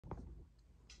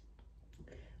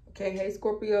Okay, hey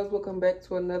Scorpios, welcome back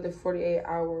to another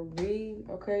 48-hour read.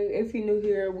 Okay, if you're new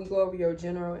here, we go over your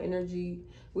general energy.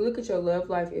 We look at your love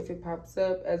life if it pops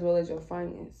up, as well as your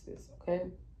finances. Okay,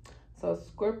 so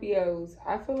Scorpios,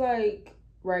 I feel like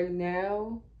right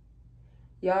now,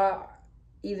 y'all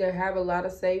either have a lot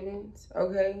of savings,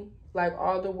 okay, like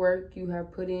all the work you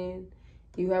have put in,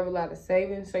 you have a lot of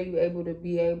savings, so you're able to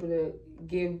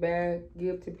give back,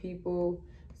 give to people,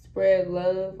 spread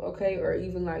love, okay, or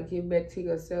even like give back to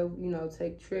yourself, you know,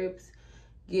 take trips,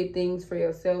 get things for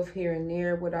yourself here and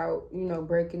there without, you know,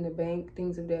 breaking the bank,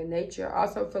 things of that nature. I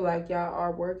also feel like y'all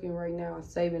are working right now and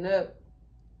saving up,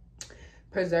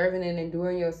 preserving and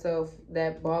enduring yourself,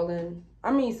 that balling,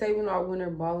 saving all winter,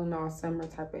 balling all summer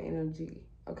type of energy,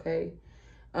 okay?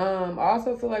 I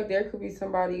also feel like there could be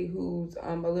somebody who's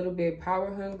a little bit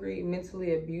power hungry,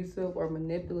 mentally abusive, or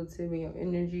manipulative in your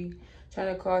energy,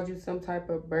 trying to cause you some type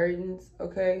of burdens,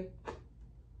 okay?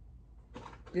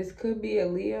 This could be a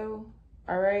Leo,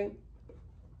 all right?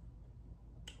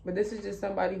 But this is just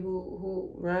somebody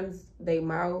who runs their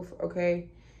mouth, okay?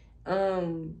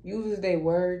 Uses their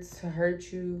words to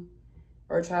hurt you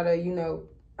or try to, you know,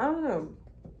 I don't know.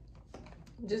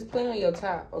 Just play on your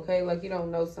top, okay? Like you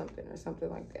don't know something or something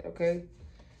like that, okay?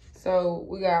 So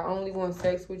we got only want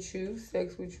sex with you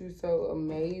so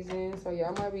amazing. So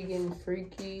y'all might be getting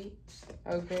freaky,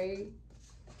 okay?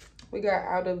 We got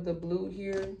out of the blue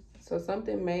here. So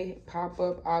something may pop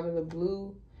up out of the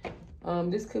blue.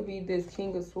 This could be this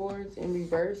King of Swords in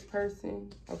reverse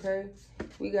person, okay?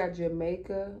 We got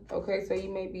Jamaica, okay? So you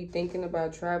may be thinking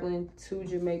about traveling to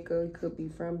Jamaica. It could be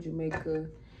from Jamaica.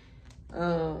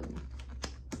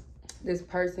 This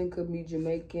person could be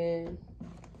Jamaican,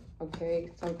 okay?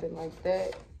 Something like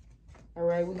that. All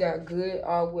right, we got good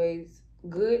always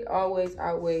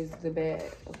outweighs the bad,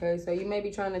 okay? So you may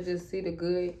be trying to just see the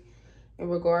good in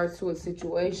regards to a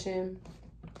situation,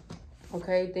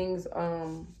 okay? Things,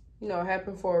 you know,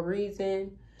 happen for a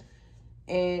reason,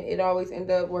 and it always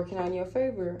end up working on your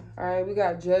favor. All right, we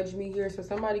got judge me here. So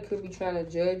somebody could be trying to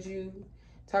judge you,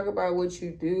 talk about what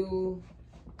you do,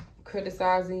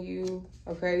 criticizing you,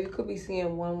 okay? You could be seeing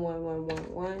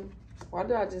 11111. Why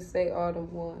did I just say all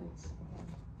them ones?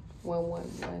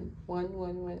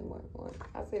 1111111.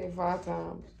 I said it 5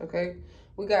 times, okay?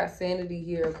 We got sanity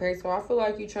here, okay? So I feel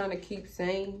like you're trying to keep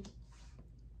sane.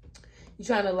 You're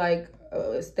trying to like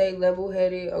stay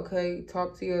level-headed, okay?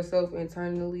 Talk to yourself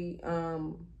internally,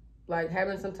 like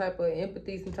having some type of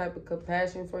empathy, some type of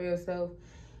compassion for yourself,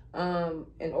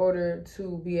 in order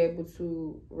to be able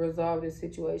to resolve this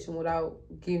situation without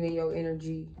giving your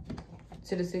energy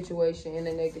to the situation in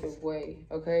a negative way,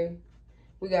 okay?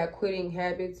 We got quitting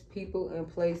habits, people, and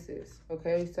places,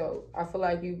 okay? So I feel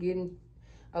like you're getting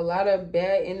a lot of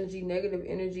bad energy, negative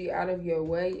energy out of your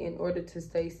way in order to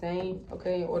stay sane,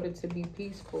 okay? In order to be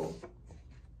peaceful,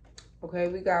 okay?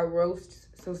 We got roasts.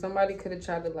 So somebody could have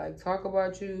tried to like talk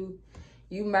about you.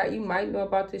 You might know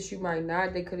about this, you might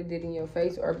not. They could have did it in your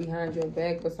face or behind your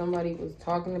back, but somebody was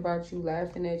talking about you,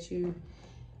 laughing at you,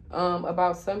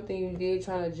 about something you did,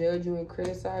 trying to judge you and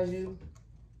criticize you.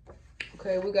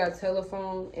 Okay, we got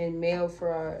telephone and mail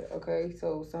fraud, okay?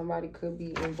 So somebody could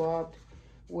be involved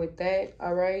with that,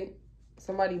 all right?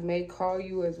 Somebody may call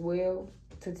you as well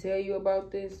to tell you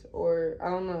about this, or I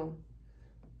don't know.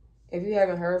 If you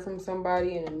haven't heard from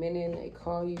somebody in a minute and they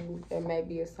call you, that may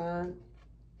be a sign.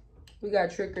 We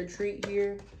got trick or treat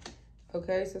here,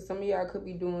 okay? So some of y'all could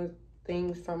be doing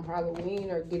things from Halloween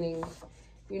or getting,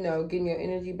 you know, getting your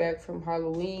energy back from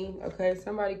Halloween, okay?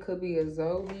 Somebody could be a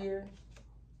Zoe here,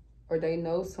 or they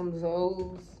know some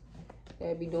Zoes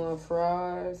that be doing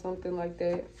fraud or something like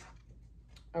that.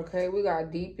 Okay, we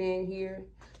got deep end here.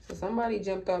 So somebody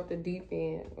jumped off the deep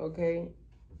end, okay?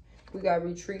 We got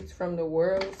retreats from the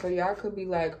world. So y'all could be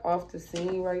like off the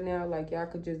scene right now. Like y'all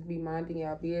could just be minding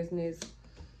y'all business.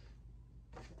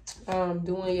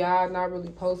 Doing y'all, not really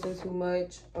posting too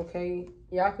much, okay?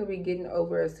 Y'all could be getting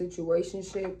over a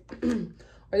situationship.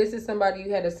 Or this is somebody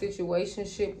you had a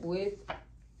situationship with,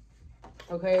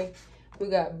 okay? We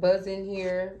got buzzing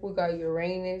here. We got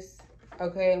Uranus,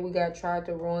 okay? And we got tried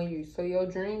to warn you. So your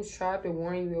dreams tried to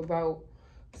warn you about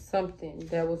something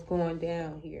that was going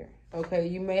down here, okay?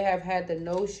 You may have had the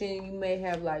notion. You may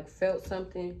have like felt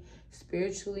something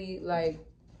spiritually, like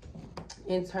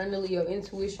internally. Your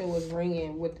intuition was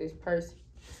ringing with this person,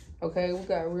 okay? We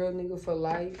got real nigga for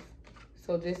life.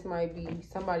 So this might be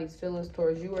somebody's feelings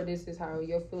towards you, or this is how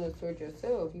your feelings towards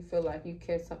yourself. You feel like you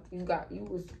kept something, you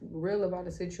was real about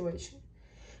the situation.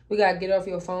 We got to get off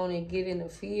your phone and get in the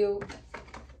field,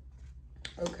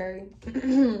 okay?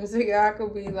 So y'all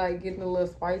could be like getting a little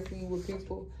spicy with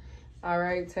people All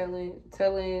right, telling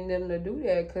them to do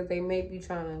that because they may be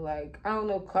trying to, like, I don't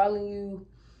know, calling you,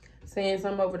 saying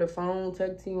something over the phone,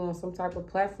 texting you on some type of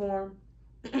platform.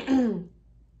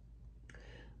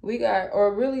 We got,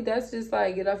 or really, that's just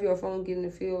like, get off your phone, get in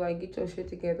the field, like, get your shit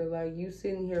together. Like, you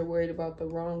sitting here worried about the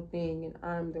wrong thing, and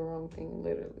I'm the wrong thing,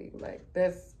 literally. Like,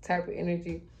 that's type of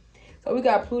energy. So we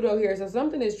got Pluto here. So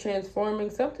something is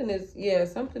transforming. Something is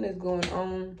going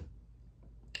on.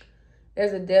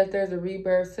 There's a death, there's a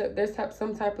rebirth. So there's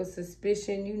some type of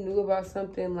suspicion. You knew about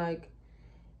something, like,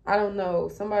 I don't know.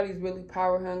 Somebody's really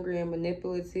power hungry and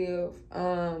manipulative.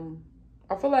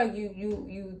 I feel like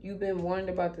you've been warned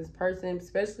about this person,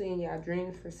 especially in y'all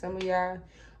dreams for some of y'all,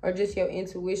 or just your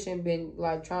intuition been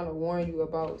like trying to warn you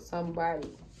about somebody.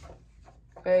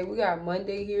 Okay, we got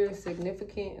Monday here,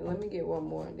 significant. Let me get one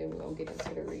more, and then we're gonna get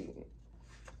into the reading.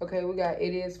 Okay, we got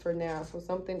it is for now. So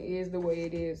something is the way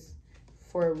it is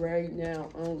for right now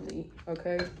only.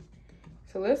 Okay,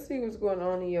 so let's see what's going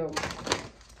on in your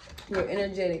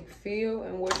energetic field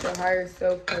and what your higher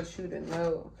self wants you to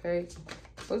know. Okay.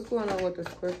 What's going on with the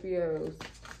Scorpios?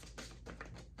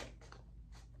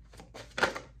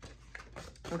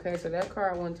 Okay, so that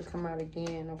card wanted to come out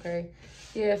again, okay?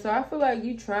 Yeah, so I feel like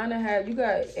you trying to have, you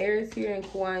got Aries here and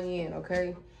Kuan Yin,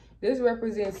 okay? This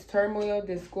represents turmoil,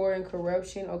 discord, and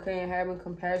corruption, okay? And having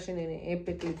compassion and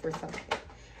empathy for something.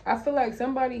 I feel like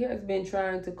somebody has been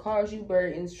trying to cause you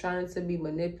burdens, trying to be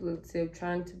manipulative,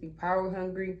 trying to be power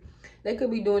hungry. They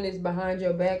could be doing this behind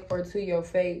your back or to your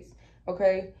face,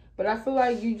 okay? But I feel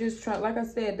like you just try, like I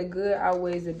said, the good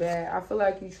outweighs the bad. I feel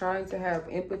like you're trying to have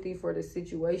empathy for the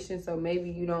situation, so maybe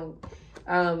you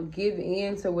don't give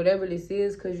in to whatever this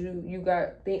is because you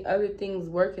got other things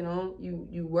working on.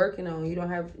 You working on. You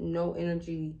don't have no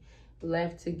energy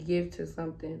left to give to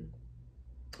something.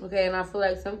 Okay, and I feel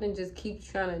like something just keeps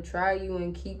trying to try you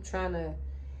and keep trying to,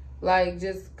 like,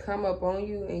 just come up on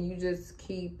you, and you just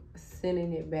keep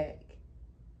sending it back.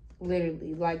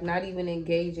 Literally, like, not even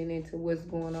engaging into what's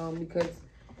going on because,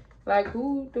 like,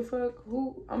 who the fuck,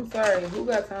 I'm sorry, who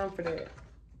got time for that?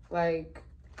 Like,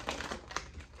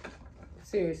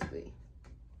 seriously,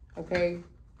 okay?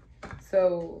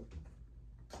 So,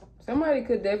 somebody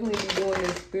could definitely be doing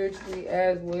this spiritually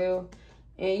as well,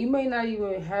 and you may not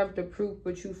even have the proof,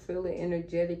 but you feel it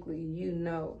energetically, you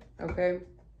know, okay?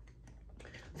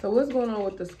 So, what's going on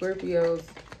with the Scorpios?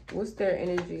 What's their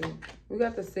energy? We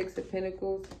got the Six of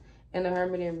Pentacles and the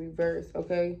Hermit in reverse,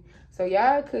 okay? So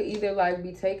y'all could either like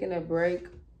be taking a break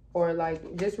or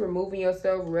like just removing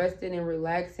yourself, resting and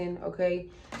relaxing, okay?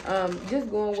 Just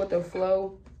going with the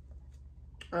flow.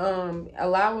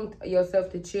 Allowing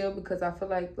yourself to chill because I feel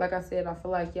like I said, I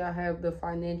feel like y'all have the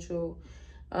financial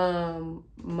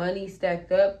money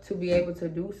stacked up to be able to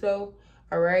do so.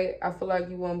 All right. I feel like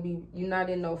you're not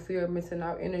in no fear of missing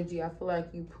out energy. I feel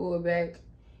like you pull back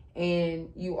and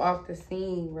you off the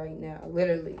scene right now,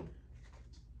 literally.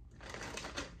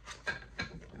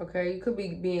 Okay, you could be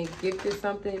being gifted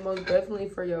something, most definitely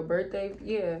for your birthday.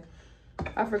 Yeah,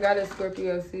 I forgot it's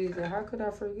Scorpio season. How could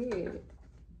I forget?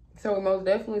 So most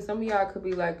definitely, some of y'all could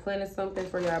be like planning something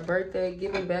for your birthday,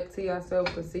 giving back to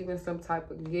yourself, receiving some type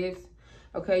of gifts.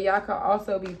 Okay, y'all could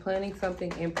also be planning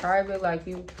something in private, like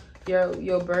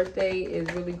your birthday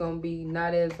is really gonna be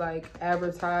not as like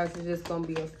advertised. It's just gonna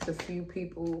be a few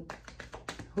people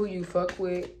who you fuck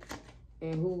with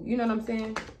and who, you know what I'm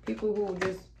saying? People who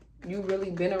just you really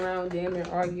been around damn near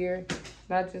all year,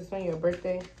 not just on your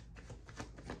birthday.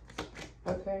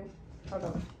 Okay, hold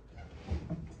on.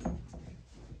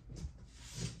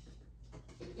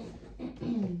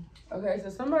 Okay, so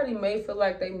somebody may feel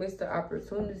like they missed the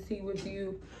opportunity with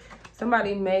you.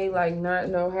 Somebody may like not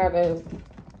know how to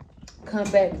come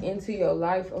back into your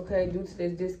life, okay, due to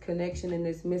this disconnection and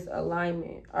this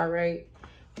misalignment, all right?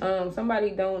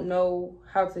 Somebody don't know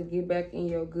how to get back in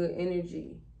your good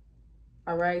energy,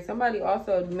 all right? Somebody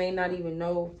also may not even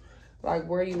know like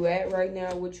where you at right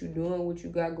now, what you doing, what you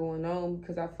got going on,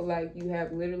 because I feel like you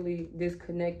have literally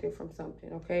disconnected from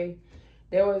something, okay?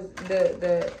 There was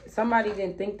somebody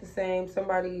didn't think the same.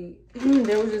 Somebody,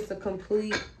 there was just a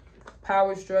complete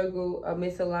power struggle, a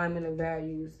misalignment of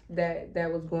values that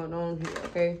was going on here,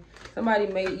 okay? Somebody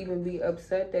may even be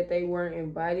upset that they weren't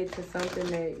invited to something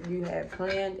that you had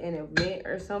planned, an event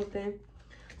or something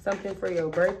for your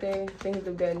birthday, things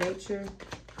of that nature.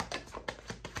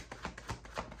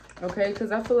 Okay,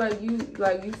 because I feel like you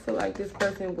feel like this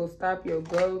person will stop your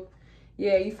growth.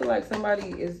 Yeah, you feel like somebody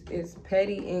is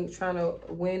petty and trying to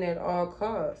win at all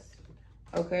costs.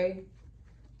 Okay?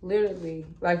 Literally.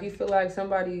 Like you feel like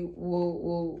somebody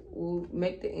will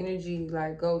make the energy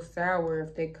like go sour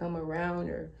if they come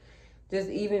around or just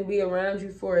even be around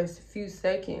you for a few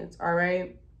seconds, all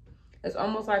right? It's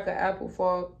almost like an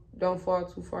apple don't fall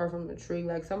too far from the tree.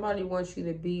 Like somebody wants you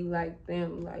to be like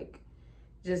them, like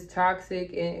just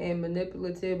toxic and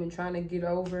manipulative and trying to get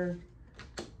over.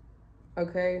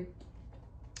 Okay.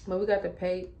 But we got the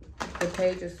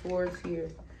page of swords here.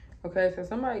 Okay, so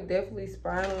somebody definitely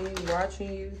spying on you,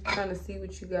 watching you, trying to see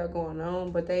what you got going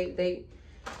on, but they're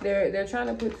trying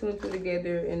to put two and two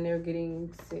together, and they're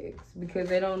getting six because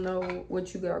they don't know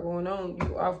what you got going on.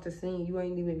 You off the scene. You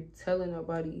ain't even telling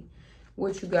nobody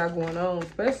what you got going on,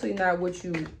 especially not what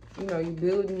you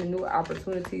building new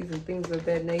opportunities and things of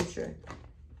that nature.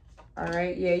 All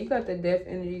right, yeah, you got the death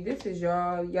energy. This is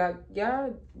y'all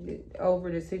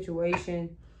over the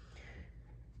situation.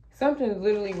 Something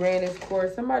literally ran its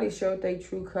course. Somebody showed their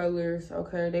true colors.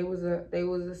 Okay, they was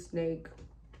a snake,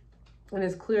 and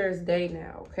it's clear as day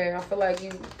now. Okay, I feel like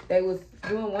they was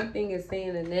doing one thing and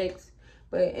saying the next,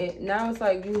 but now it's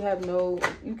like you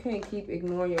can't keep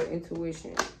ignoring your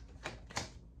intuition.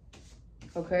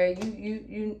 Okay,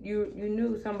 you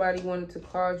knew somebody wanted to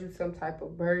cause you some type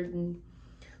of burden,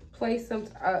 place some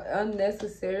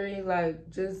unnecessary,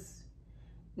 like just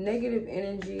negative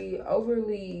energy,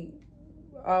 overly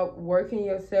working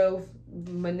yourself,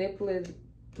 manipulative.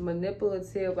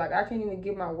 Like I can't even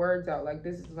get my words out. Like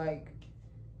this is like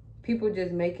people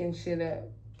just making shit up.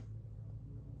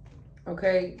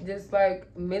 Okay, just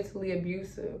like mentally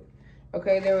abusive.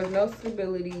 Okay, there was no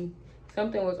stability.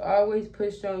 Something was always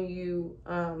pushed on you.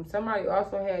 Somebody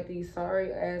also had these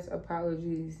sorry ass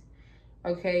apologies.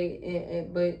 Okay,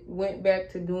 but went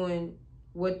back to doing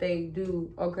what they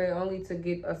do. Okay, only to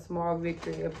get a small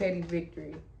victory, a petty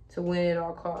victory, to win at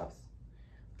all costs.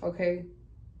 Okay.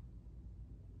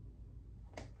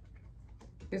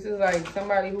 This is like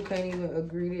somebody who can't even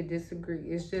agree to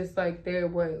disagree. It's just like their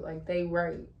way, like they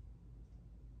right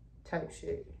type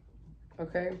shit.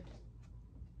 Okay.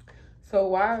 So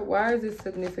why is this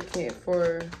significant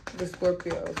for the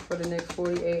Scorpios for the next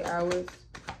 48 hours?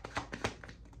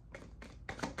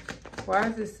 Why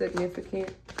is this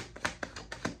significant?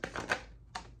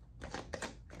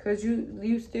 Because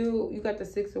you got the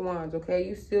Six of Wands, okay?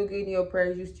 You still getting your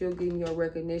praise. You still getting your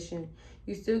recognition.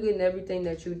 You still getting everything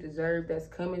that you deserve that's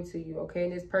coming to you, okay?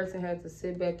 And this person has to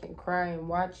sit back and cry and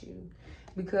watch you.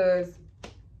 Because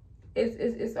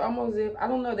it's almost if, I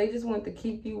don't know, they just want to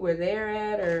keep you where they're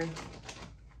at or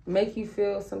make you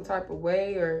feel some type of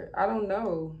way, or I don't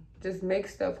know. Just make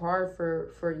stuff hard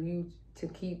for you to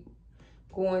keep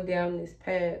going down this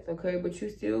path, okay? But you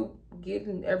still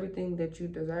getting everything that you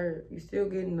deserve. You still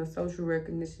getting the social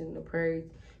recognition, the praise.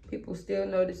 People still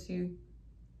notice you,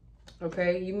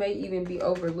 okay? You may even be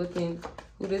overlooking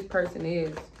who this person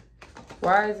is.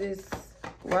 Why is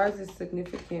this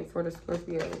significant for the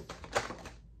Scorpios?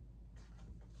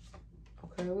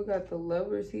 Okay, we got the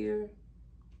Lovers here.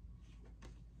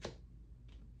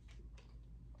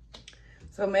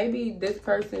 So maybe this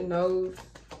person knows,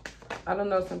 I don't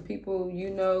know, some people you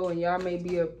know, and y'all may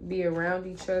be around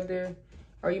each other,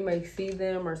 or you may see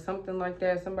them or something like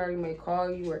that. Somebody may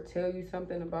call you or tell you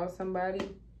something about somebody.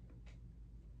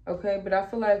 Okay, but I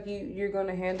feel like you're going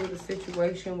to handle the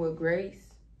situation with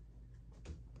grace.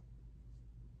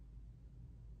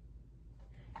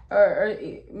 Or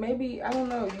maybe, I don't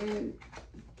know,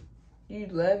 you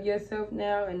love yourself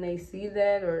now and they see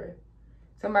that, or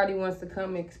somebody wants to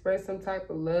come express some type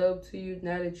of love to you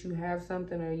now that you have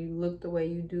something, or you look the way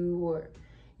you do, or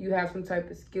you have some type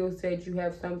of skill set, you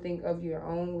have something of your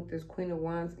own with this Queen of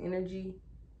Wands energy.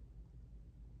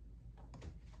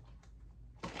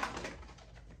 Okay,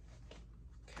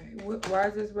 why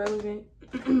is this relevant?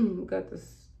 We got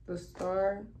the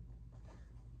Star,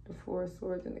 the Four of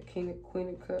Swords, and the Queen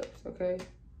of Cups, okay?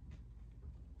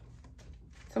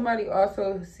 Somebody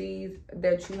also sees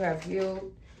that you have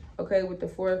healed, okay, with the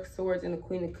Four of Swords and the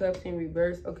Queen of Cups in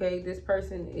reverse, okay? This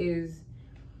person is,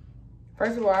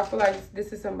 first of all, I feel like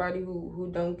this is somebody who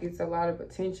don't get a lot of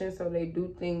attention, so they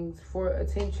do things for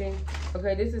attention,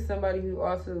 okay? This is somebody who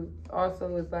also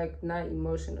is like not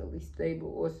emotionally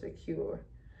stable or secure,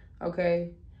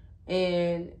 okay?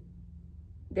 And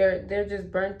they're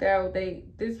just burnt out. I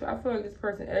feel like this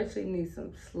person actually needs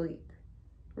some sleep,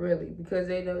 really, because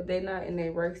they're not in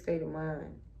their right state of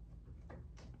mind,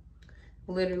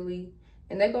 literally.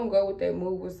 And they're gonna go with that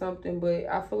move or something, but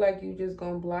I feel like you just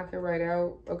gonna block it right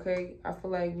out, okay? I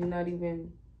feel like you're not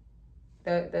even,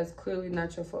 that's clearly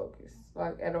not your focus,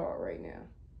 like, at all right now.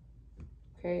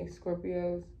 Okay,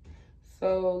 Scorpios.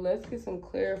 So let's get some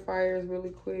clarifiers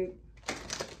really quick.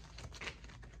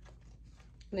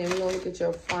 And then we're gonna look at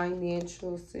your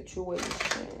financial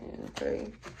situation, okay?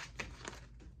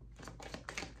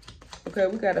 Okay,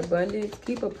 we got abundance.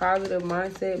 Keep a positive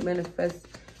mindset. Manifest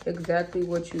exactly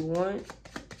what you want.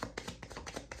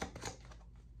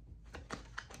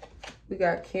 We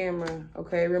got camera,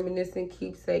 okay? Reminiscing,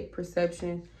 keepsake,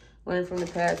 perception, learn from the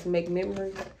past, make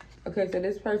memories. Okay, so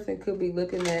this person could be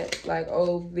looking at like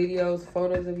old videos,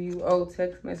 photos of you, old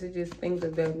text messages, things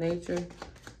of that nature.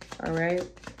 All right.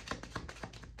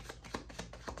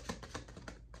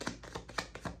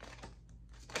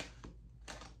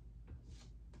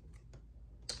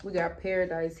 We got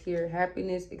paradise here.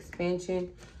 Happiness, expansion,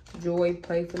 joy,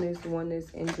 playfulness,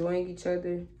 oneness, enjoying each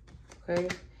other. Okay.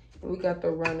 And we got the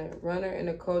runner. Runner in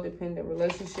a codependent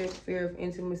relationship, fear of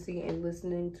intimacy, and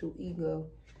listening to ego.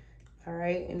 All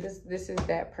right. And this is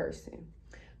that person.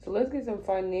 So let's get some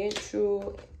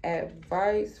financial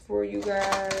advice for you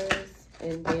guys.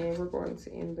 And then we're going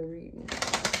to end the reading.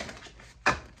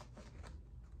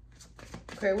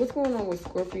 Okay, what's going on with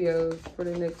Scorpios for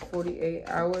the next 48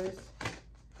 hours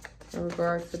in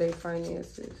regards to their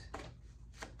finances?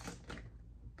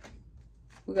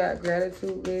 We got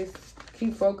gratitude list.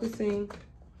 Keep focusing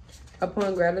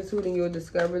upon gratitude and you'll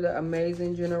discover the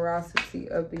amazing generosity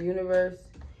of the universe.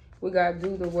 We got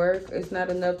do the work. It's not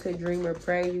enough to dream or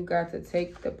pray. You got to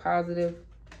take the positive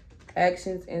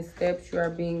actions and steps you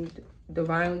are being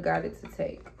divinely guided to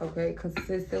take. Okay,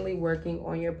 consistently working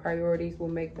on your priorities will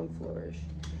make them flourish.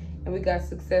 And we got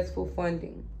successful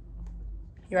funding.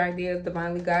 Your idea is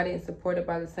divinely guided and supported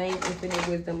by the same infinite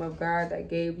wisdom of God that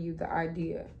gave you the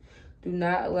idea. Do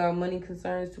not allow money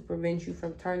concerns to prevent you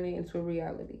from turning it into a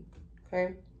reality.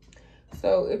 Okay?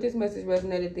 So if this message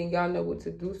resonated, then y'all know what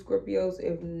to do, Scorpios.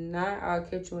 If not, I'll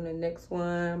catch you in the next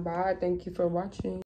one. Bye. Thank you for watching.